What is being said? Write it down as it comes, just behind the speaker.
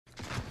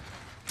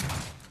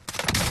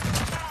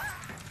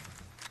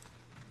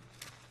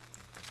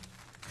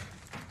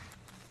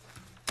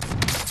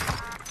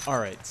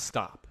Alright,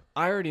 stop.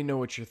 I already know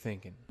what you're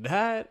thinking.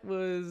 That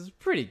was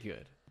pretty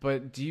good.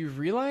 But do you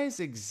realize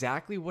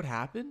exactly what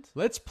happened?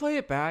 Let's play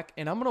it back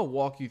and I'm gonna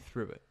walk you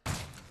through it.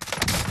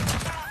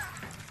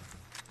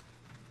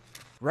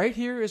 Right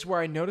here is where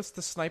I noticed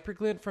the sniper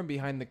glint from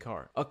behind the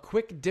car. A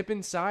quick dip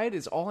inside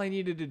is all I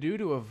needed to do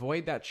to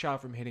avoid that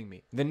shot from hitting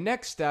me. The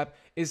next step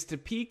is to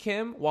peek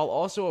him while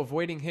also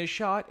avoiding his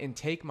shot and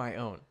take my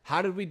own.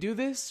 How did we do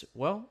this?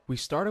 Well, we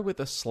started with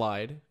a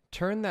slide,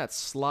 turned that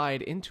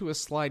slide into a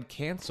slide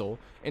cancel,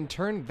 and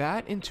turned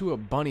that into a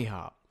bunny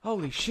hop.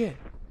 Holy shit.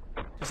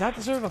 Does that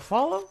deserve a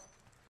follow?